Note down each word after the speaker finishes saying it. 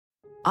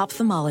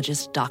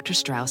Ophthalmologist Dr.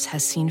 Strauss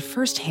has seen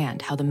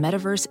firsthand how the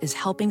metaverse is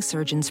helping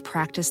surgeons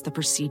practice the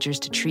procedures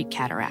to treat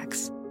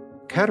cataracts.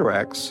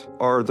 Cataracts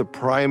are the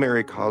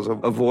primary cause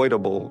of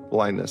avoidable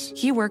blindness.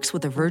 He works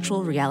with a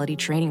virtual reality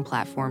training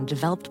platform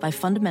developed by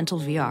Fundamental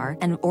VR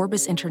and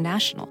Orbis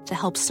International to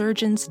help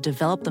surgeons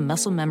develop the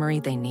muscle memory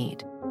they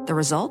need. The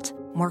result?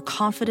 More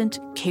confident,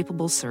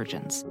 capable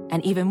surgeons.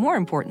 And even more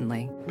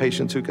importantly,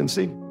 Patients who can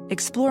see.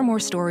 explore more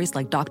stories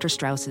like Dr.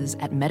 Strauss's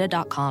at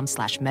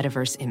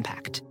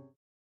meta.com/metaverseimpact.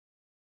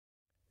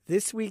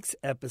 This week's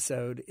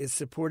episode is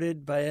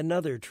supported by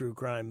another true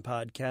crime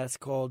podcast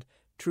called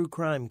True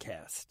Crime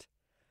Cast.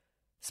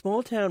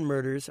 Small-town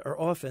murders are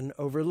often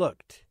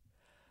overlooked,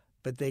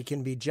 but they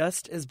can be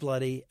just as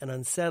bloody and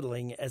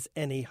unsettling as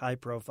any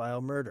high-profile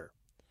murder.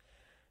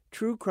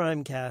 True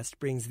Crime Cast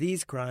brings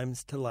these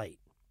crimes to light.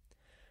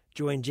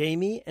 Join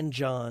Jamie and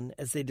John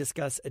as they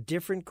discuss a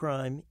different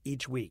crime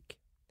each week.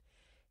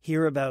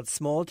 Hear about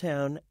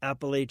small-town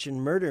Appalachian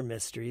murder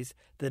mysteries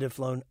that have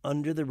flown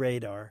under the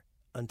radar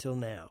until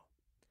now.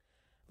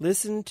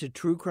 Listen to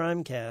True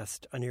Crime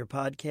Cast on your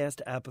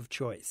podcast app of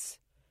choice.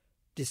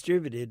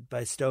 Distributed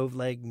by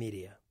Stoveleg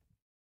Media.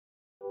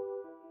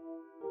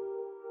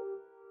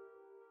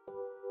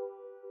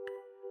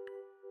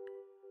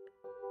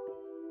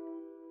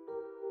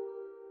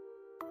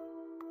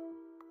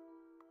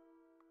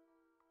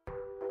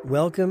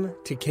 Welcome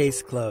to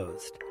Case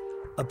Closed,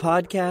 a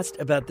podcast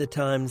about the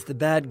times the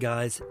bad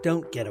guys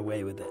don't get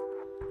away with it,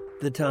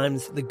 the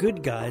times the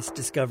good guys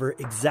discover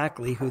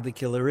exactly who the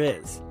killer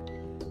is,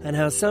 and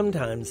how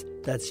sometimes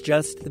that's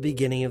just the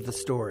beginning of the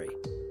story.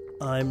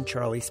 I'm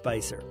Charlie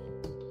Spicer.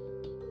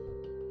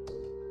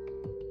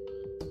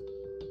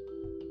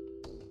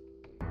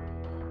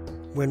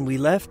 When we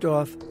left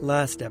off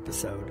last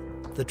episode,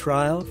 the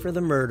trial for the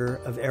murder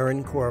of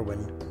Erin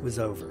Corwin was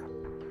over.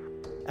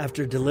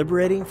 After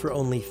deliberating for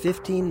only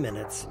 15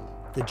 minutes,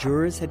 the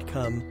jurors had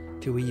come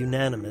to a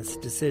unanimous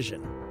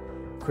decision.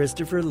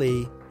 Christopher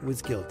Lee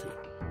was guilty.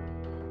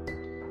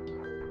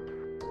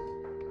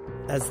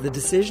 As the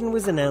decision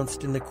was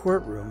announced in the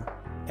courtroom,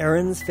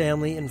 Erin's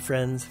family and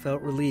friends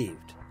felt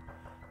relieved.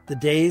 The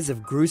days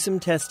of gruesome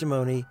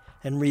testimony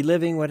and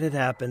reliving what had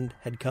happened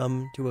had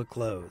come to a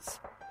close.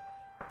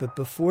 But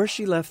before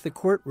she left the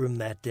courtroom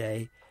that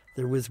day,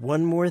 there was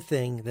one more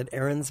thing that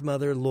Erin's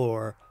mother,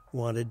 Laura,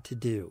 wanted to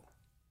do.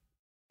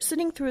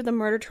 Sitting through the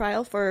murder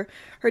trial for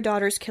her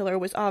daughter's killer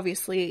was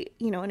obviously,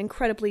 an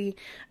incredibly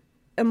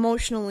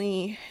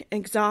emotionally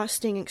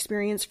exhausting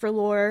experience for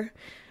Laura.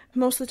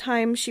 Most of the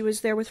time she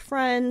was there with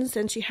friends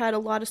and she had a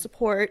lot of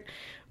support,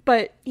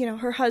 but,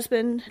 her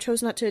husband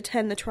chose not to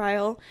attend the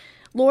trial.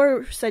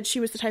 Laura said she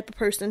was the type of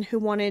person who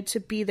wanted to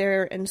be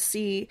there and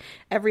see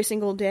every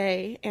single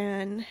day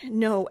and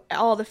know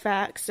all the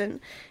facts, and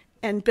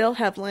Bill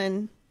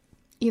Hevlin,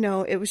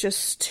 it was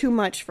just too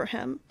much for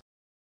him.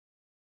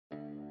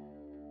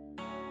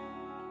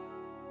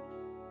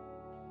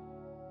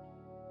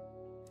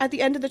 At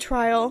the end of the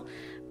trial,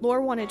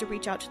 Laura wanted to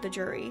reach out to the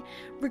jury.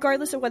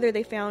 Regardless of whether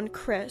they found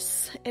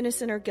Chris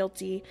innocent or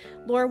guilty,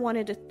 Laura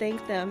wanted to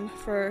thank them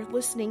for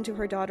listening to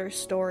her daughter's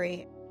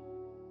story.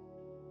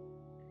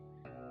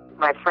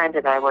 My friend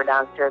and I were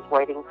downstairs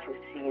waiting to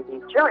see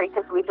the jury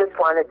because we just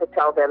wanted to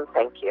tell them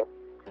thank you.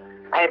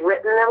 I had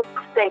written them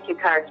thank you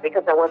cards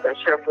because I wasn't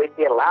sure if we'd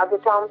be allowed to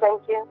tell them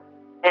thank you.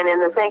 And in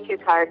the thank you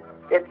card,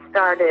 it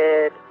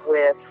started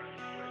with,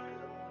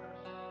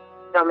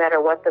 no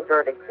matter what the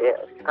verdict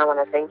is, I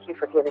want to thank you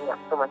for giving up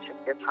so much of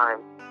your time.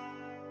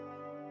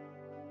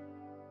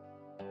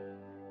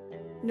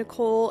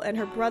 Nicole and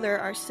her brother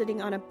are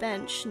sitting on a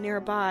bench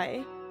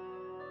nearby.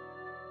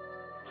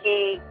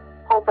 He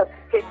pulls up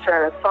a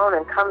picture on his phone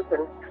and comes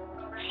and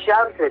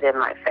shoves it in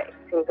my face.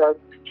 He goes,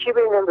 she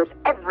remembers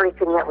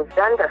everything that was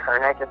done to her.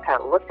 And I just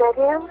kind of looked at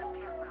him,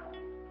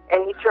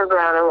 and he turned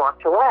around and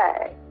walked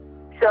away.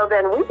 So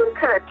then we just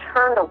kind of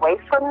turned away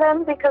from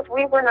them because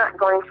we were not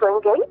going to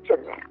engage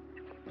in that.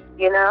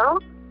 And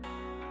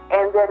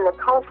then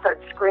Nicole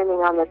starts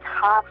screaming on the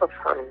top of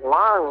her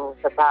lungs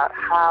about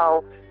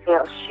how,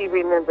 she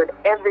remembered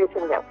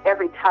everything,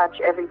 every touch,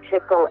 every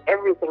tickle,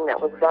 everything that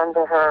was done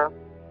to her.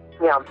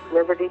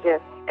 Liberty did.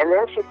 And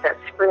then she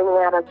starts screaming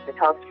at us to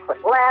tell us to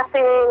quit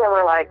laughing, and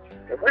we're like,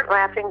 we weren't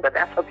laughing, but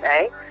that's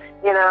okay,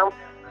 and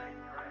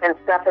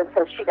stuff, and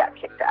so she got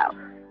kicked out.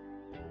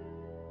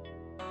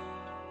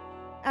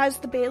 As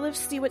the bailiffs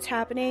see what's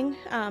happening,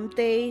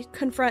 they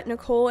confront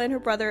Nicole and her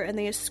brother, and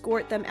they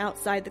escort them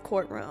outside the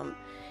courtroom.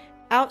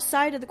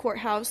 Outside of the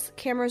courthouse,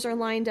 cameras are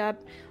lined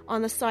up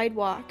on the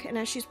sidewalk, and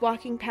as she's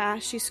walking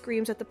past, she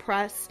screams at the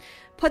press,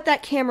 "Put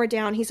that camera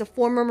down, he's a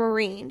former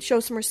Marine, show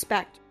some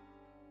respect."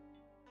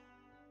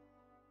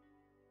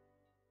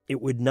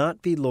 It would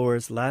not be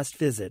Laura's last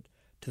visit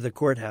to the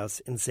courthouse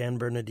in San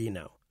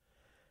Bernardino.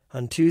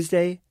 On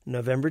Tuesday,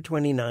 November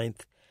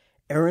 29th,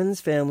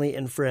 Erin's family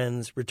and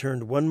friends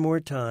returned one more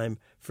time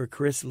for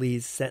Chris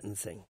Lee's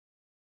sentencing.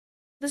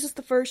 This is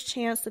the first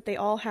chance that they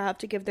all have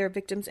to give their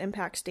victims'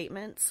 impact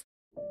statements.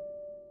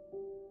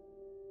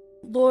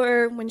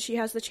 Laura, when she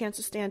has the chance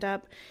to stand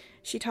up,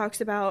 She talks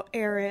about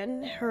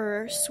Erin,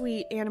 her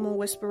sweet animal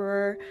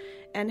whisperer,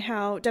 and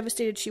how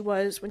devastated she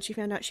was when she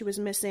found out she was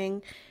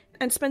missing,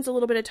 and spends a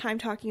little bit of time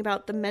talking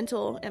about the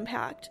mental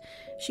impact.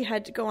 She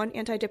had to go on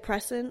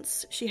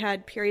antidepressants. She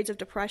had periods of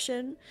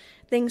depression,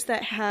 things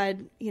that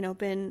had,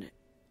 been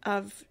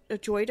of a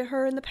joy to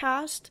her in the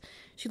past.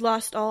 She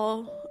lost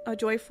all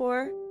joy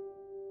for.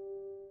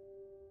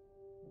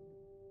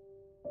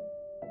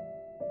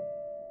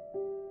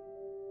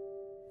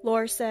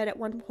 Laura said at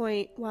one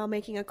point while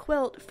making a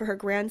quilt for her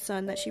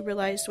grandson that she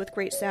realized with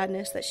great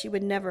sadness that she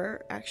would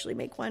never actually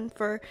make one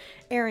for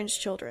Erin's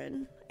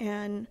children,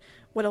 and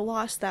what a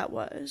loss that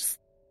was.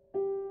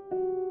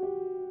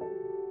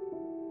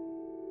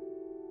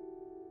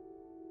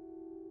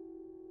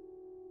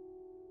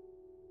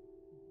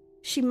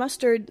 She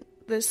mustered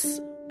this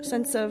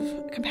sense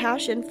of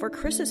compassion for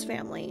Chris's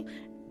family.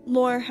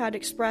 Laura had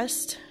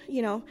expressed,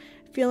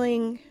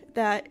 feeling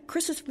that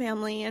Chris's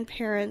family and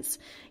parents,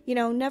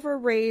 never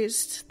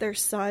raised their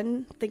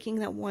son thinking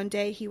that one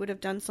day he would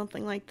have done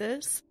something like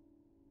this.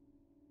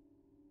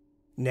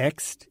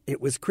 Next,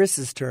 it was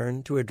Chris's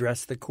turn to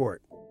address the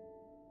court.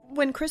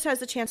 When Chris has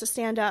the chance to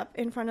stand up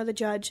in front of the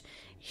judge,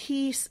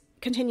 he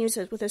continues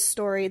with his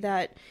story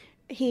that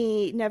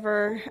he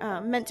never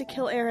meant to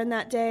kill Erin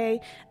that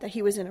day, that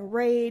he was in a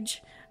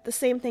rage, the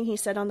same thing he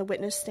said on the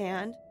witness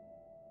stand.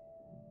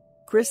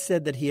 Chris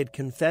said that he had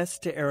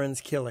confessed to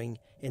Erin's killing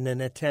in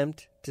an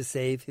attempt to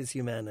save his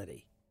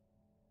humanity.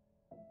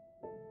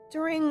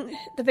 During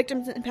the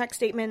victim's impact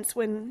statements,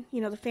 when,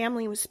 the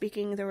family was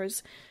speaking, there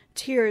was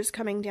tears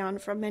coming down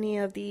from many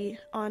of the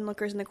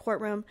onlookers in the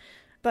courtroom,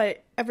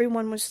 but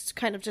everyone was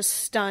kind of just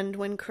stunned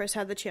when Chris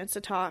had the chance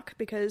to talk,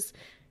 because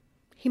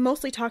he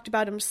mostly talked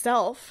about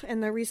himself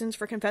and the reasons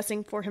for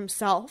confessing for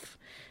himself,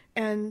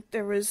 and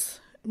there was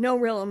no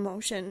real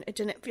emotion. It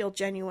didn't feel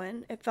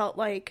genuine. It felt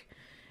like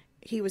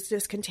he was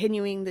just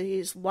continuing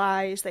these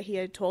lies that he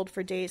had told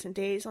for days and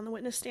days on the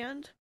witness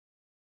stand.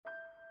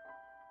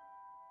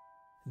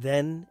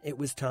 Then it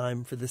was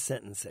time for the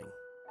sentencing.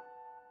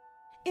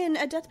 In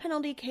a death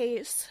penalty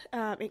case,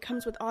 it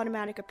comes with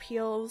automatic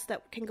appeals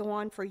that can go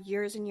on for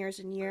years and years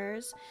and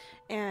years,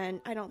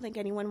 and I don't think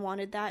anyone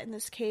wanted that in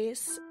this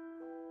case.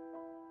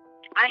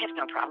 I have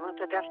no problem with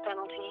the death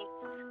penalty,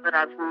 but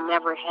I've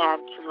never had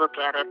to look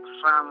at it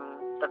from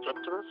the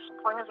victim's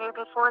point of view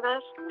before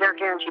this. They're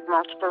guaranteed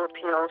multiple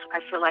appeals. I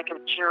feel like a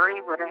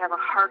jury would have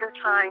a harder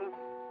time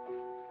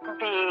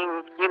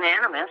being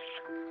unanimous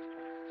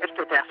if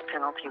the death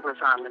penalty was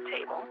on the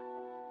table.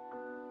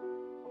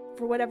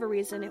 For whatever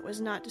reason, it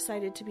was not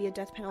decided to be a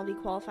death penalty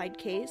qualified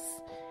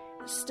case.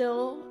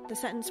 Still, the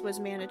sentence was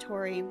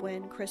mandatory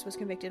when Chris was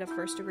convicted of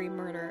first-degree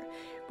murder,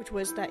 which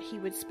was that he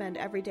would spend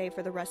every day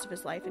for the rest of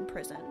his life in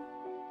prison.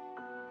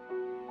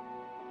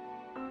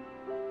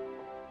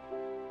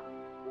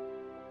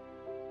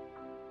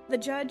 The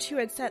judge, who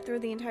had sat through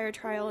the entire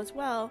trial as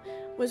well,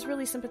 was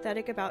really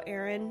sympathetic about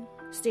Erin,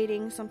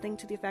 stating something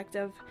to the effect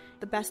of,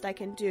 "The best I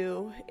can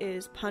do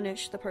is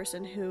punish the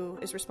person who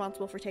is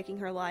responsible for taking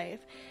her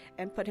life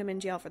and put him in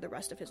jail for the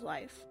rest of his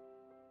life."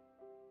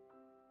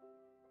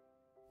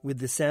 With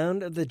the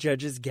sound of the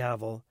judge's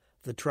gavel,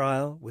 the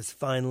trial was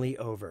finally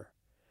over.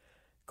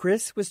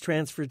 Chris was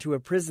transferred to a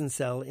prison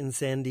cell in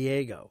San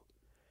Diego,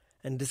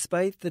 and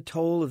despite the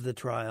toll of the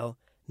trial,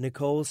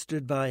 Nicole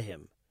stood by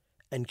him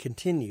and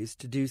continues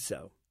to do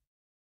so.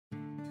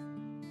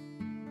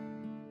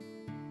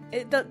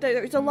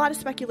 There's a lot of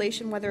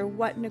speculation whether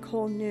what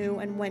Nicole knew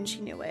and when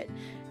she knew it.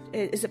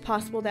 Is it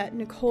possible that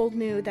Nicole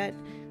knew that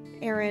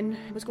Erin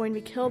was going to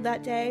be killed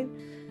that day?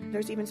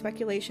 There's even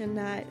speculation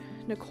that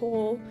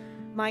Nicole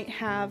might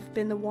have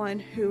been the one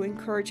who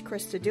encouraged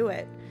Chris to do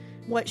it.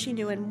 What she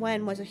knew and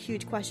when was a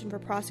huge question for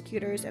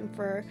prosecutors and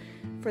for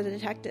the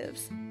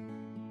detectives.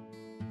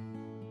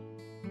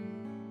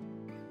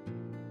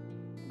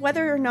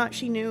 Whether or not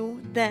she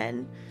knew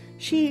then,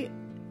 she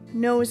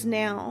knows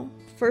now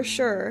for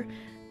sure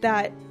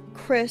that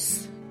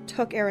Chris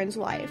took Erin's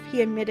life.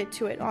 He admitted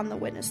to it on the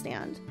witness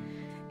stand,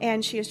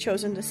 and she has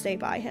chosen to stay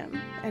by him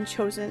and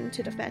chosen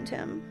to defend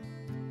him.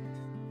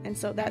 And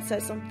so that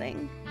says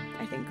something.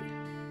 I think,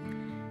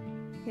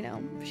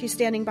 she's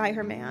standing by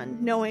her man,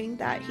 knowing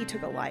that he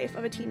took a life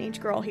of a teenage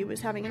girl he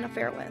was having an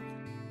affair with.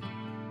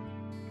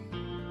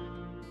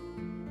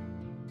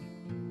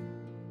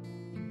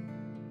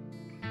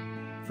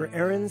 For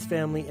Erin's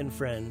family and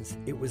friends,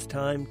 it was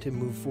time to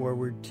move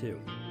forward too.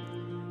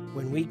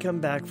 When we come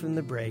back from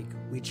the break,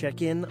 we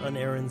check in on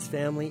Erin's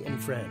family and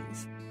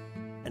friends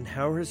and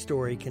how her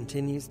story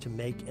continues to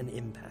make an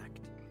impact.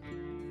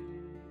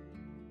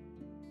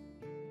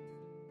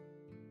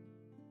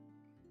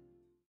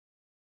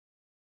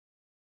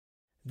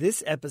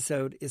 This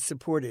episode is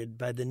supported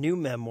by the new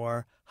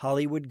memoir,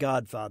 Hollywood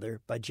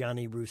Godfather, by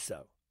Johnny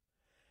Russo.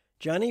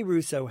 Johnny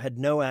Russo had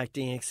no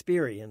acting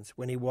experience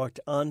when he walked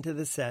onto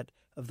the set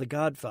of The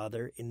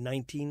Godfather in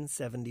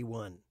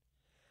 1971.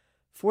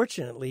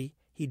 Fortunately,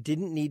 he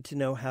didn't need to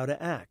know how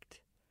to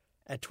act.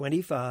 At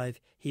 25,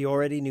 he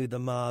already knew the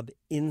mob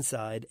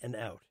inside and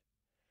out.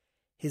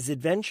 His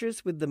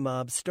adventures with the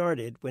mob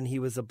started when he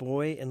was a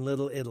boy in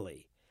Little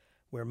Italy,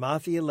 where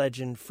mafia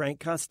legend Frank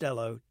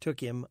Costello took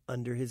him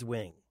under his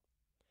wing.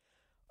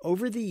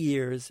 Over the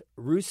years,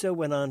 Russo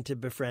went on to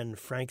befriend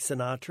Frank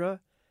Sinatra,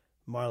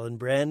 Marlon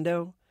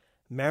Brando,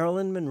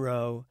 Marilyn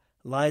Monroe,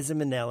 Liza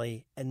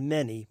Minnelli, and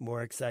many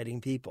more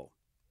exciting people.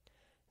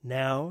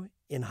 Now,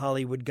 in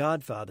Hollywood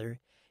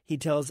Godfather, he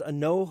tells a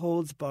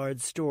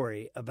no-holds-barred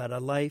story about a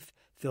life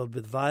filled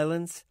with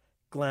violence,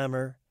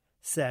 glamour,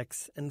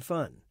 sex, and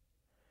fun.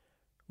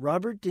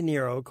 Robert De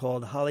Niro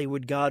called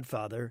Hollywood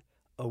Godfather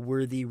a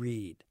worthy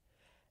read,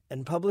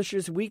 and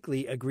Publishers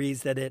Weekly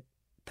agrees that it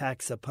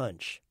packs a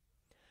punch.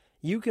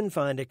 You can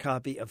find a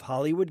copy of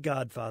Hollywood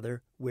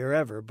Godfather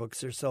wherever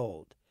books are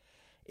sold.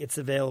 It's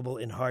available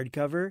in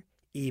hardcover,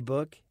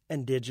 ebook,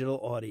 and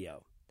digital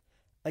audio.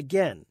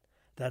 Again,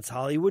 that's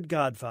Hollywood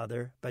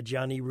Godfather by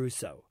Johnny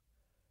Russo.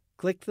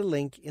 Click the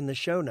link in the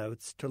show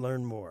notes to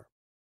learn more.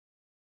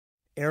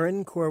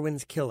 Erin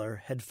Corwin's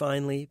killer had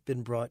finally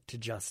been brought to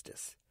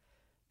justice,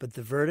 but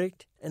the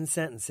verdict and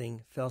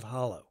sentencing felt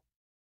hollow.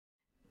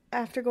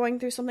 After going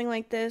through something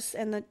like this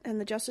and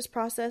the justice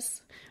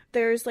process,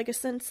 there's like a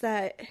sense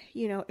that,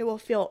 it will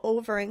feel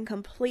over and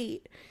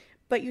complete,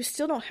 but you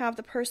still don't have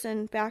the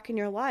person back in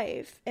your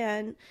life.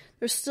 And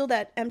there's still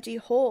that empty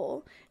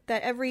hole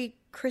that every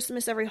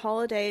Christmas, every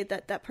holiday,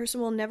 that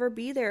person will never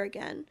be there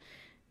again.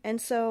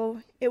 And so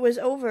it was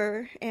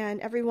over,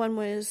 and everyone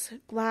was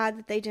glad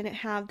that they didn't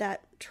have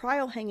that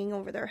trial hanging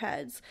over their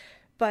heads.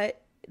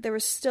 But there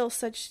was still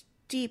such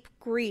deep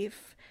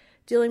grief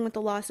dealing with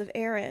the loss of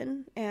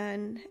Erin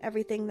and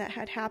everything that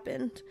had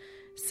happened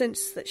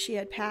since that she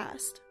had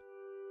passed.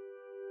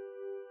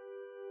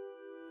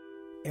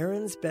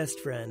 Erin's best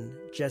friend,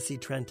 Jesse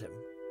Trentham,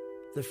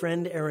 the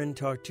friend Erin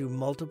talked to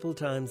multiple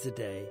times a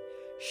day,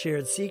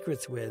 shared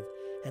secrets with,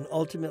 and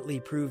ultimately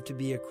proved to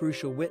be a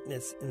crucial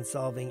witness in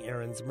solving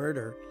Erin's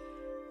murder,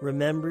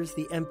 remembers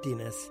the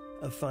emptiness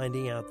of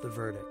finding out the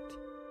verdict.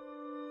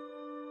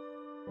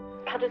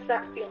 How does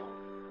that feel?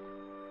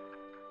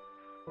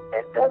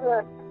 It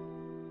doesn't.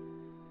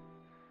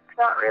 It's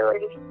not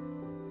really.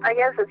 I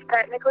guess it's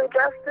technically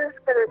justice,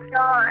 but it's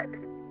not.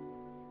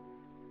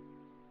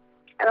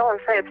 I don't want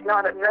to say it's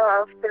not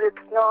enough, but it's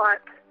not.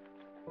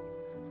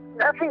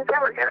 Nothing's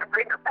ever going to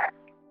bring her back.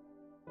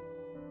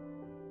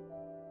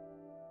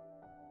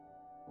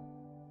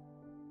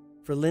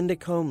 For Linda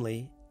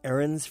Comley,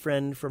 Erin's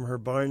friend from her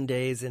barn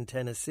days in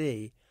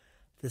Tennessee,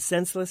 the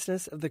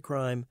senselessness of the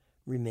crime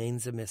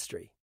remains a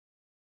mystery.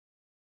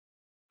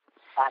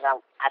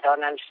 I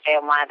don't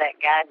understand why that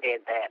guy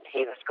did that. He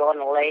was going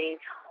to leave.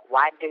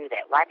 Why do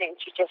that? Why didn't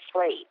you just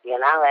leave?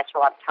 That's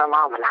what her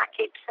mom and I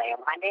keep saying.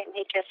 Why didn't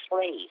he just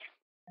leave?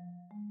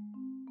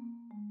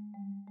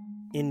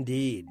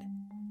 Indeed.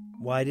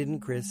 Why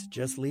didn't Chris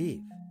just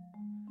leave?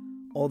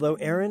 Although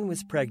Erin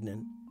was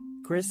pregnant,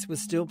 Chris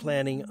was still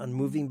planning on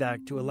moving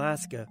back to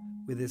Alaska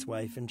with his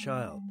wife and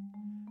child.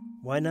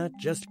 Why not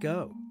just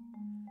go?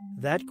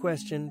 That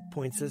question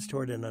points us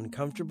toward an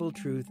uncomfortable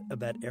truth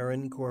about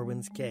Erin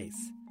Corwin's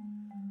case.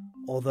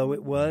 Although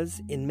it was,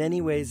 in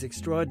many ways,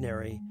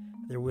 extraordinary,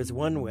 there was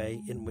one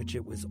way in which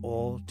it was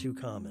all too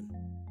common.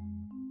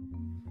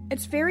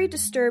 It's very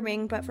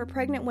disturbing, but for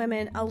pregnant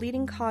women, a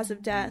leading cause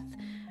of death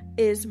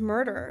is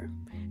murder.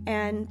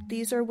 And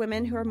these are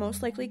women who are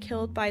most likely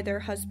killed by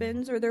their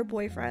husbands or their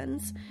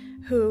boyfriends,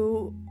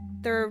 who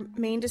their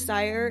main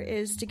desire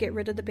is to get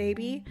rid of the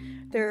baby.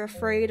 They're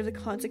afraid of the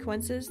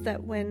consequences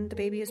that when the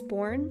baby is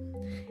born.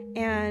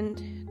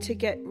 And to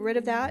get rid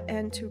of that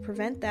and to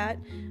prevent that,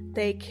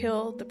 they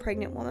kill the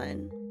pregnant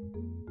woman.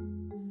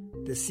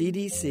 The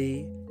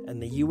CDC and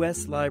the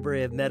U.S.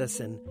 Library of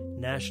Medicine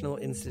National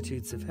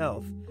Institutes of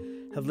Health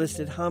have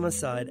listed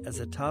homicide as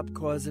a top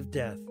cause of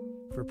death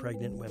for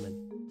pregnant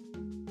women.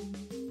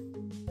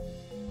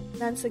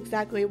 That's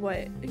exactly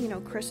what,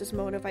 Chris's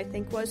motive, I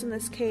think, was in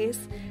this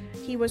case.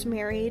 He was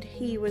married.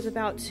 He was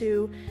about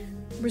to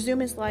resume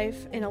his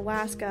life in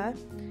Alaska,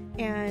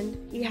 and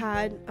he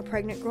had a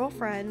pregnant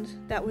girlfriend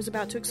that was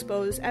about to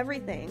expose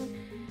everything.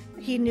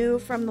 He knew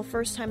from the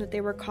first time that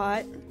they were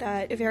caught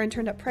that if Erin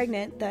turned up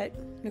pregnant, that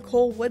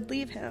Nicole would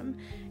leave him.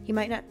 He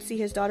might not see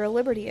his daughter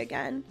Liberty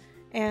again.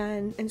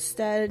 And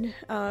instead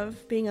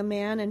of being a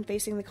man and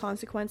facing the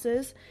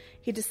consequences,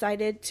 he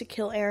decided to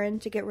kill Erin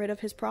to get rid of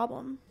his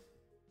problem.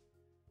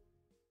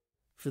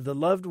 For the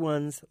loved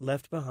ones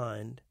left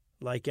behind,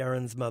 like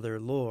Erin's mother,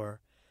 Lore,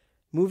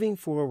 moving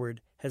forward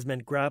has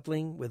meant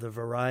grappling with a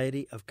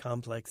variety of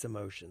complex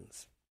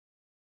emotions.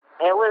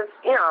 It was,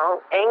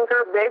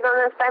 anger,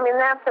 bitterness.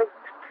 That's a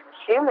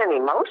human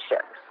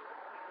emotion.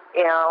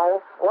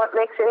 What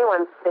makes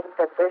anyone think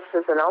that this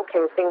is an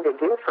okay thing to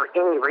do for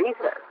any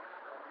reason?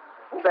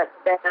 But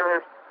then,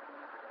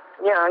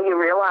 you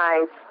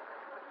realize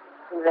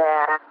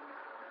that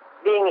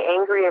being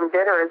angry and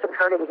bitter isn't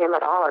hurting him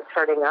at all. It's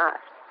hurting us.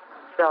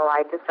 So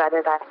I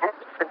decided I had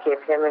to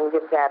forgive him and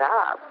give that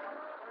up.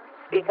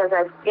 Because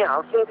he's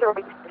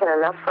already taken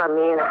enough from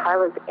me, and if I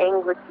was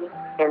angry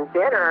and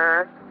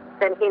bitter,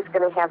 then he's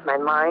going to have my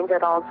mind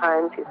at all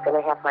times. He's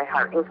going to have my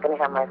heart. He's going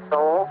to have my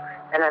soul,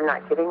 and I'm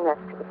not giving that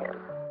to him.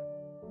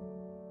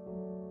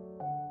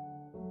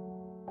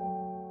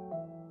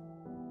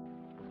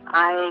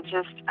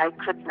 I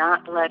could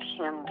not let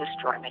him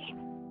destroy me.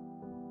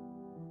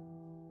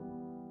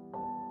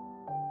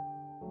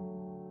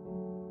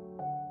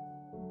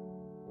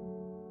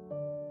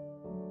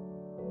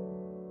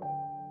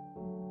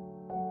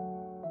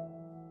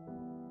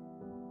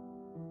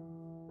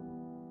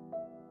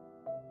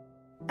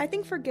 I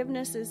think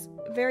forgiveness is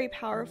very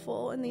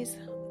powerful in these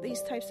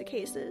types of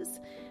cases.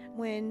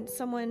 When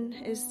someone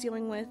is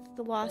dealing with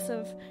the loss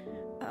of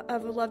a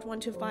loved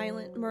one to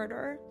violent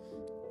murder,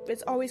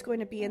 it's always going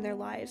to be in their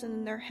lives and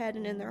in their head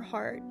and in their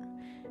heart.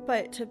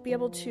 But to be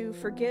able to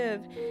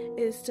forgive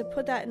is to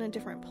put that in a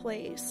different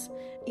place.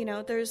 You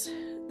know, there's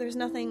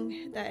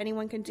nothing that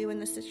anyone can do in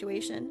this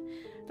situation.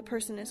 The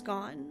person is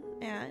gone,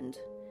 and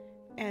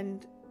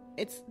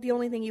it's the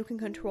only thing you can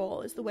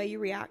control is the way you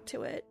react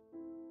to it.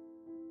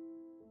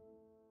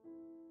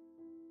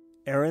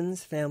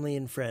 Erin's family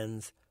and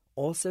friends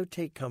also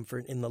take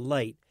comfort in the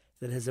light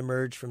that has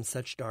emerged from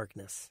such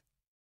darkness.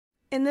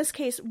 In this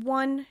case,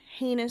 one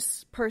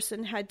heinous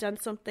person had done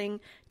something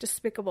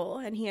despicable,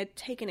 and he had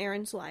taken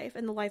Erin's life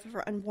and the life of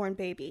her unborn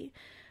baby.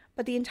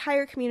 But the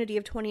entire community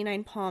of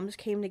 29 Palms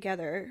came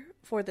together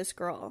for this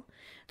girl.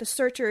 The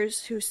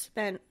searchers who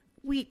spent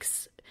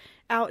weeks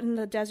out in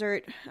the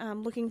desert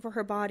looking for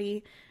her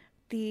body,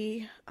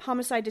 the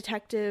homicide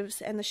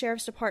detectives and the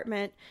sheriff's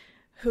department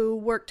who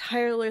worked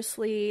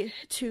tirelessly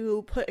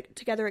to put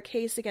together a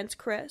case against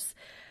Chris,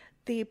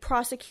 the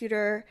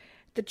prosecutor,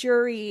 the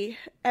jury,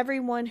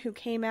 everyone who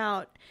came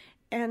out.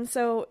 And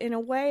so, in a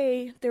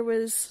way, there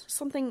was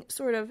something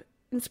sort of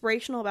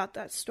inspirational about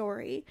that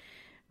story.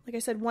 Like I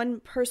said, one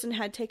person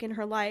had taken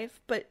her life,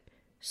 but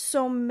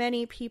so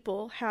many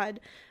people had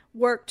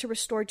worked to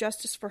restore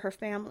justice for her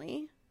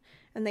family.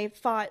 And they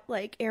fought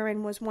like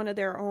Erin was one of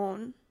their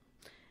own.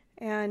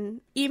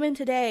 And even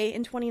today,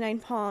 in 29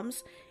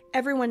 Palms,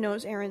 everyone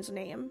knows Erin's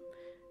name.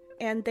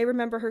 And they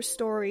remember her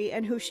story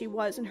and who she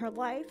was in her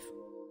life.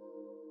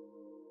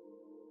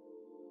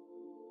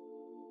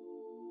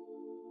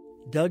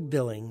 Doug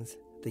Billings,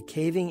 the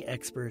caving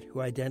expert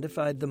who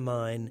identified the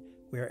mine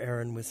where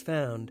Erin was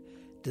found,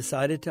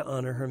 decided to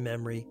honor her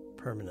memory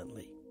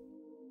permanently.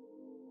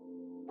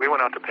 We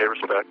went out to pay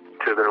respect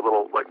to their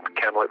little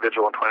candlelight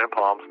vigil in 29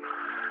 Palms,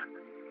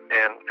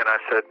 and I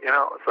said,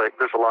 it's like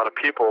there's a lot of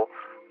people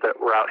that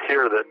were out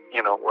here that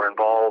were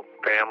involved,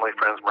 family,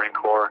 friends, Marine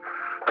Corps.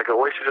 I go,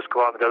 we should just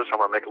go out in the desert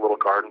somewhere and make a little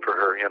garden for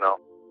her,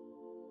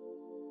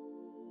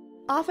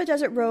 Off a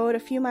desert road, a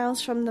few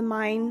miles from the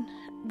mine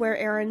where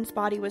Erin's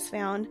body was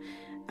found,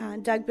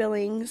 Doug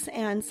Billings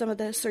and some of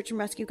the search and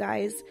rescue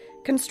guys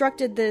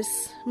constructed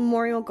this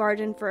memorial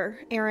garden for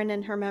Erin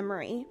in her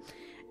memory.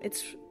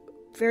 It's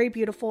very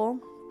beautiful,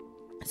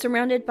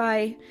 surrounded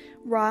by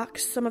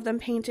rocks, some of them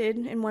painted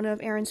in one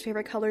of Erin's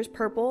favorite colors,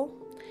 purple.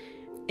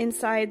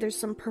 Inside, there's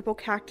some purple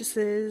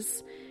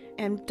cactuses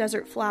and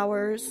desert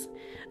flowers.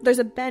 There's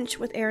a bench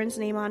with Erin's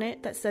name on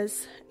it that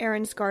says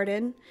Erin's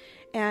Garden,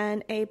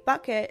 and a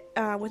bucket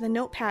with a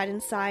notepad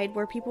inside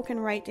where people can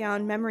write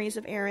down memories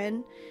of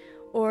Erin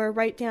or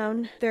write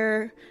down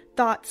their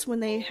thoughts when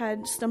they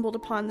had stumbled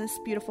upon this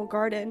beautiful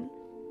garden.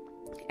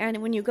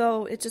 And when you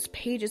go, it's just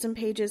pages and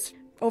pages.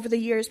 Over the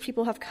years,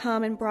 people have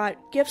come and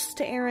brought gifts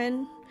to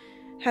Erin,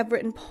 have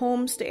written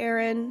poems to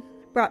Erin,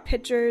 brought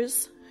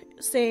pictures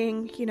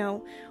saying,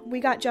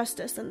 we got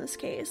justice in this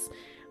case.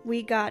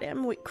 We got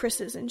him. Chris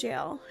is in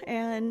jail.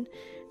 And,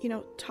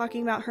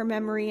 talking about her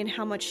memory and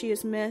how much she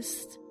is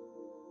missed.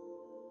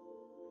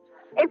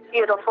 It's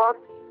beautiful.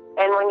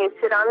 And when you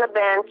sit on the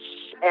bench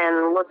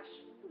and look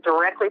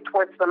directly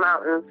towards the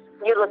mountains,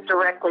 you look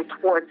directly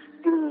towards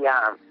the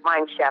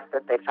mine shaft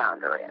that they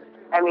found her in.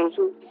 I mean, he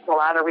did a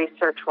lot of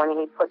research when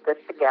he put this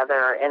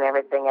together and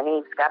everything, and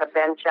he's got a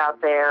bench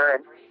out there,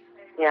 and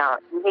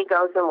he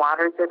goes and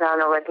waters it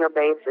on a regular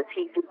basis.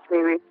 He gives me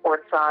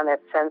reports on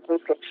it, sends me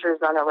pictures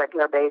on a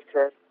regular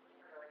basis.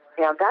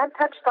 God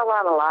touched a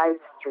lot of lives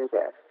through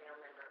this.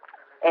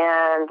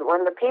 And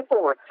when the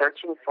people were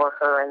searching for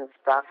her and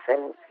stuff,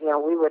 and,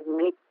 we would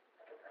meet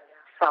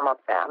some of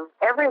them,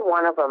 every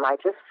one of them, I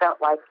just felt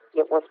like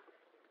it was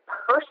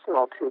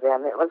personal to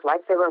them. It was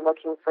like they were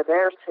looking for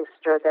their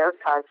sister, their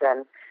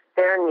cousin,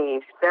 their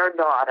niece, their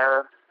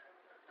daughter.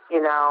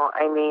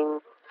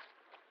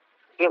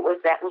 It was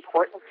that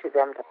important to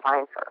them to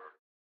find her.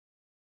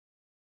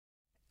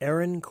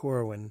 Erin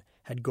Corwin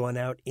had gone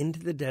out into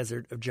the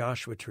desert of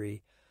Joshua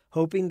Tree,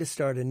 hoping to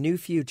start a new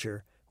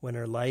future when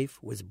her life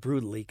was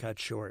brutally cut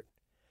short.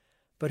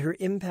 But her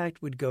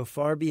impact would go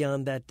far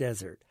beyond that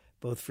desert,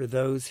 both for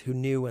those who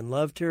knew and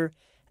loved her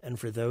and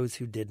for those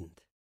who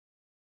didn't.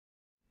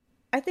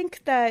 I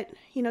think that,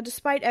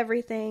 despite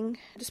everything,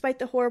 despite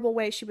the horrible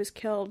way she was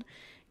killed,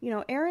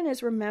 Erin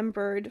is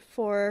remembered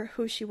for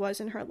who she was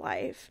in her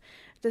life.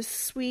 This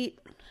sweet,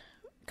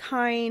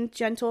 kind,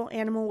 gentle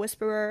animal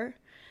whisperer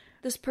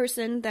this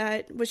person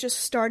that was just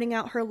starting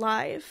out her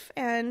life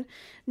and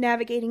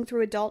navigating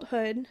through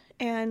adulthood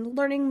and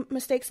learning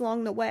mistakes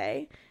along the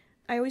way.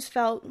 I always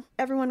felt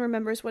everyone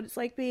remembers what it's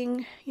like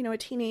being, a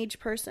teenage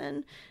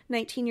person,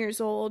 19 years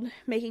old,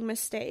 making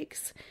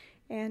mistakes.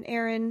 And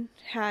Erin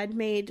had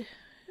made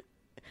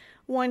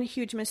one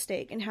huge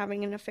mistake in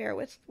having an affair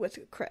with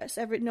Chris.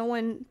 No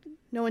one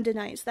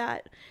denies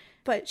that.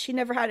 But she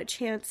never had a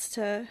chance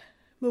to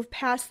move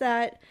past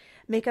that,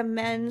 make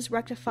amends,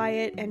 rectify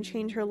it, and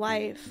change her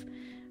life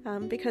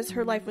because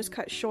her life was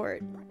cut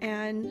short.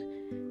 And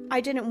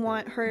I didn't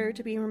want her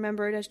to be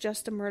remembered as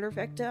just a murder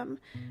victim,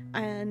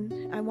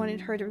 and I wanted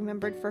her to be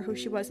remembered for who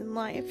she was in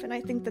life. And I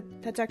think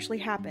that's actually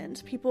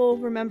happened. People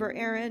remember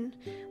Erin.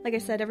 Like I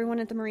said, everyone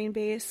at the Marine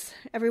base,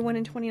 everyone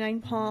in 29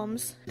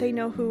 Palms, they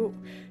know who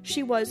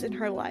she was in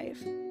her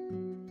life.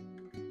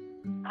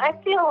 I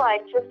feel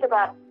like just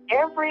about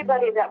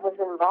everybody that was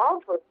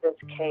involved with this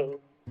case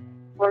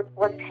were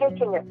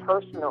taking it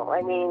personal.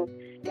 I mean,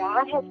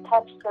 God has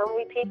touched so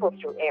many people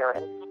through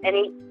Erin, and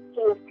he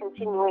is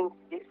continuing to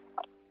do so.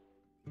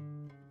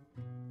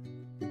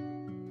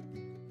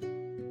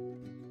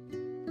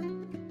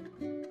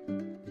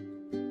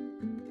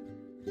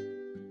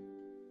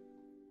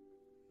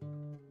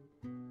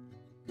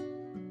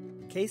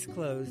 Case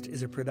Closed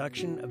is a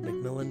production of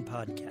Macmillan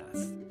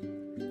Podcasts.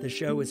 The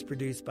show is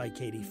produced by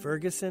Katie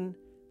Ferguson,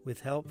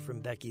 with help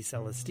from Becky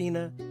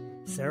Celestina,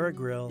 Sarah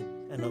Grill,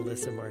 and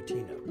Alyssa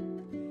Martino.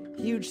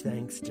 Huge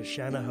thanks to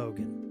Shanna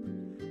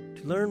Hogan.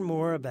 To learn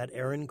more about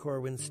Erin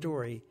Corwin's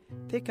story,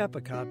 pick up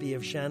a copy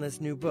of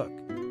Shanna's new book,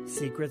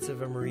 Secrets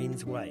of a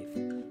Marine's Wife,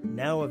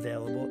 now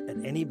available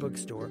at any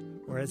bookstore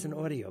or as an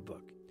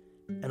audiobook.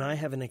 And I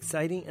have an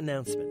exciting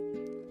announcement.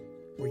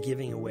 We're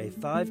giving away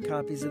 5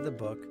 copies of the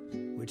book,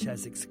 which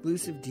has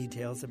exclusive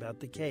details about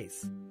the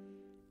case.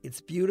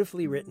 It's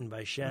beautifully written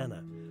by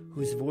Shanna,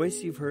 whose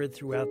voice you've heard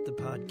throughout the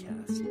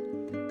podcast.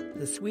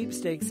 The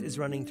sweepstakes is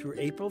running through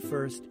April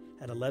 1st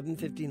at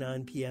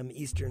 11:59 p.m.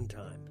 Eastern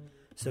Time,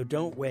 so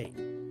don't wait.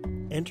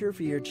 Enter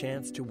for your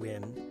chance to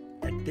win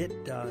at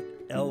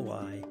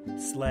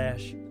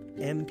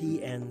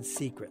bit.ly/MPN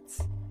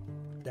Secrets.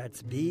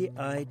 That's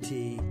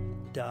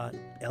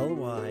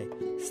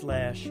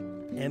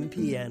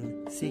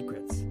bit.ly/MPN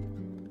Secrets.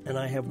 And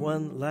I have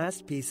one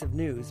last piece of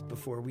news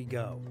before we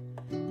go,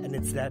 and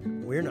it's that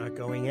we're not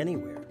going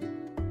anywhere.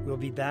 We'll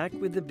be back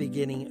with the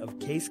beginning of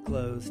Case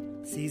Closed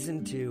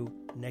Season 2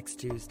 next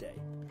Tuesday.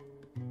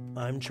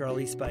 I'm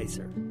Charlie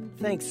Spicer.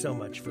 Thanks so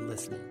much for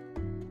listening.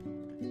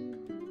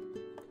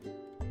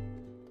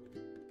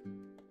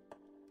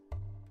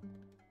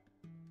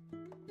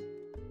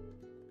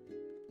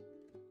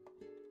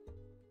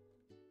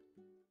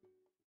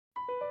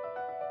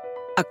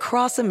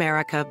 Across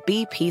America,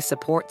 BP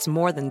supports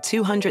more than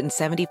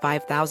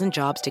 275,000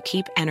 jobs to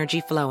keep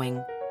energy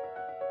flowing.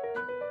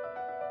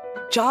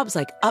 Jobs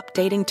like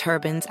updating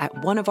turbines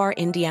at one of our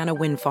Indiana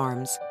wind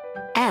farms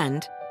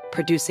and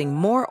producing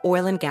more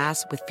oil and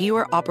gas with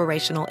fewer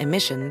operational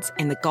emissions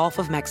in the Gulf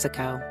of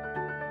Mexico.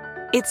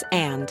 It's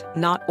and,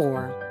 not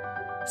or.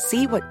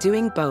 See what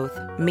doing both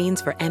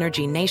means for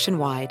energy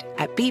nationwide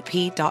at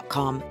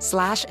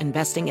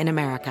bp.com/investing in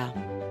America.